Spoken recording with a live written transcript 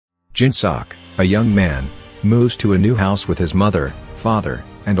Jin-seok, a young man, moves to a new house with his mother, father,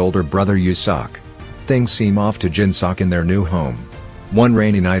 and older brother Yoo-seok. Things seem off to Jin-seok in their new home. One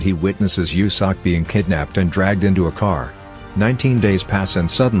rainy night he witnesses Yoo-seok being kidnapped and dragged into a car. 19 days pass and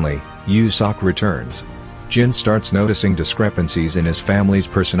suddenly, Yoo-seok returns. Jin starts noticing discrepancies in his family's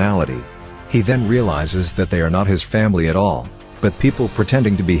personality. He then realizes that they are not his family at all, but people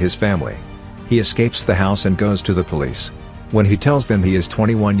pretending to be his family. He escapes the house and goes to the police. When he tells them he is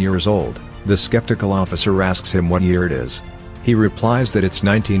 21 years old, the skeptical officer asks him what year it is. He replies that it's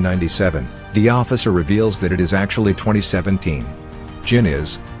 1997. The officer reveals that it is actually 2017. Jin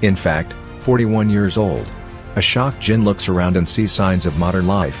is, in fact, 41 years old. A shocked Jin looks around and sees signs of modern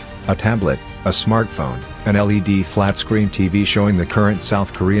life: a tablet, a smartphone, an LED flat-screen TV showing the current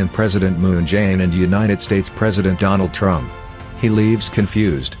South Korean President Moon Jae-in and United States President Donald Trump. He leaves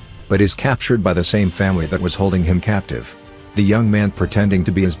confused, but is captured by the same family that was holding him captive. The young man pretending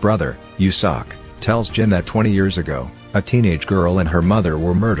to be his brother, Yoo-seok, tells Jin that 20 years ago, a teenage girl and her mother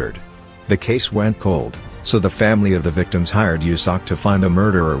were murdered. The case went cold, so the family of the victims hired Yoo-seok to find the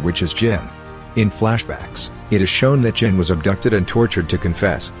murderer, which is Jin. In flashbacks, it is shown that Jin was abducted and tortured to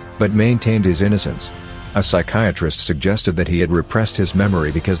confess, but maintained his innocence. A psychiatrist suggested that he had repressed his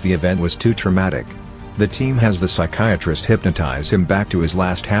memory because the event was too traumatic. The team has the psychiatrist hypnotize him back to his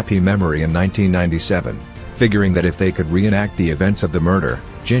last happy memory in 1997, figuring that if they could reenact the events of the murder,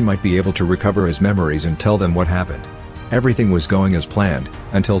 Jin might be able to recover his memories and tell them what happened. Everything was going as planned,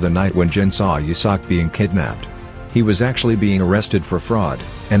 until the night when Jin saw Yoo-seok being kidnapped. He was actually being arrested for fraud,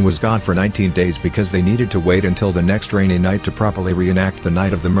 and was gone for 19 days because they needed to wait until the next rainy night to properly reenact the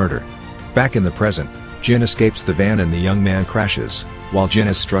night of the murder. Back in the present, Jin escapes the van and the young man crashes, while Jin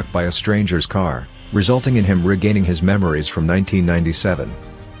is struck by a stranger's car, resulting in him regaining his memories from 1997.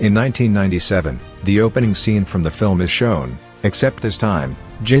 In 1997, the opening scene from the film is shown, except this time,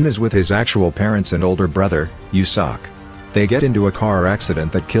 Jin is with his actual parents and older brother, Yoo-seok. They get into a car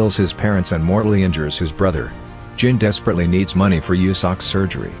accident that kills his parents and mortally injures his brother. Jin desperately needs money for Yoo-seok's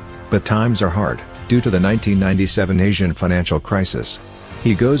surgery, but times are hard, due to the 1997 Asian financial crisis.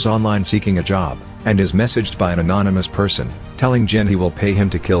 He goes online seeking a job, and is messaged by an anonymous person, telling Jin he will pay him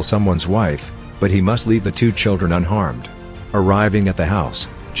to kill someone's wife, but he must leave the two children unharmed. Arriving at the house,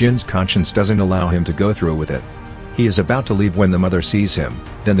 Jin's conscience doesn't allow him to go through with it. He is about to leave when the mother sees him,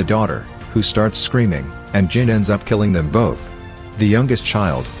 then the daughter, who starts screaming, and Jin ends up killing them both. The youngest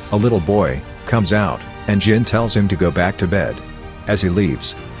child, a little boy, comes out, and Jin tells him to go back to bed. As he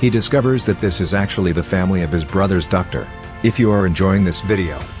leaves, he discovers that this is actually the family of his brother's doctor. If you are enjoying this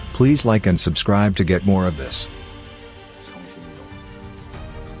video, please like and subscribe to get more of this.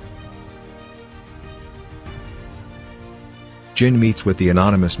 Jin meets with the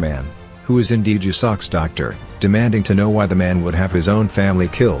anonymous man, who is indeed Yoo-seok's doctor, demanding to know why the man would have his own family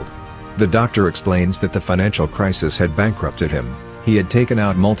killed. The doctor explains that the financial crisis had bankrupted him. He had taken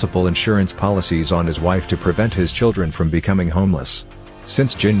out multiple insurance policies on his wife to prevent his children from becoming homeless.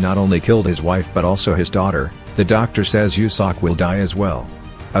 Since Jin not only killed his wife but also his daughter, the doctor says Yoo-seok will die as well.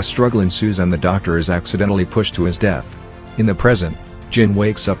 A struggle ensues and the doctor is accidentally pushed to his death. In the present, Jin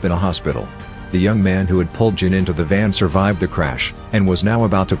wakes up in a hospital. The young man who had pulled Jin into the van survived the crash, and was now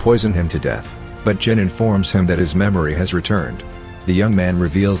about to poison him to death, but Jin informs him that his memory has returned. The young man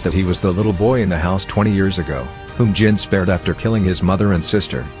reveals that he was the little boy in the house 20 years ago, whom Jin spared after killing his mother and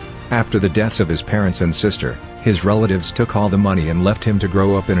sister. After the deaths of his parents and sister, his relatives took all the money and left him to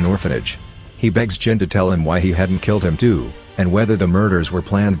grow up in an orphanage. He begs Jin to tell him why he hadn't killed him too, and whether the murders were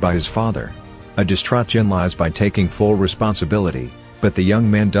planned by his father. A distraught Jin lies by taking full responsibility, but the young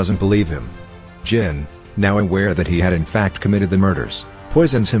man doesn't believe him. Jin, now aware that he had in fact committed the murders,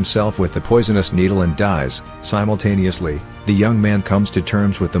 poisons himself with the poisonous needle and dies. Simultaneously, the young man comes to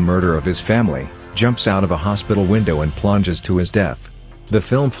terms with the murder of his family, jumps out of a hospital window and plunges to his death. The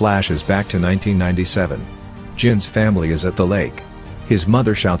film flashes back to 1997. Jin's family is at the lake. His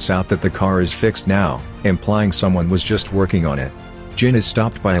mother shouts out that the car is fixed now, implying someone was just working on it. Jin is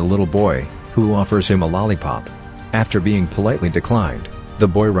stopped by a little boy, who offers him a lollipop. After being politely declined, the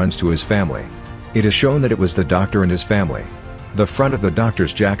boy runs to his family. It is shown that it was the doctor and his family. The front of the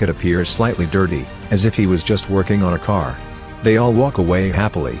doctor's jacket appears slightly dirty, as if he was just working on a car. They all walk away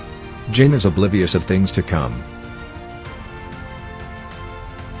happily. Jin is oblivious of things to come.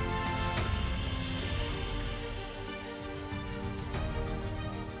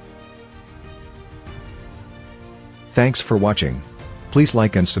 Thanks for watching. Please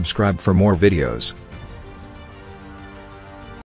like and subscribe for more videos.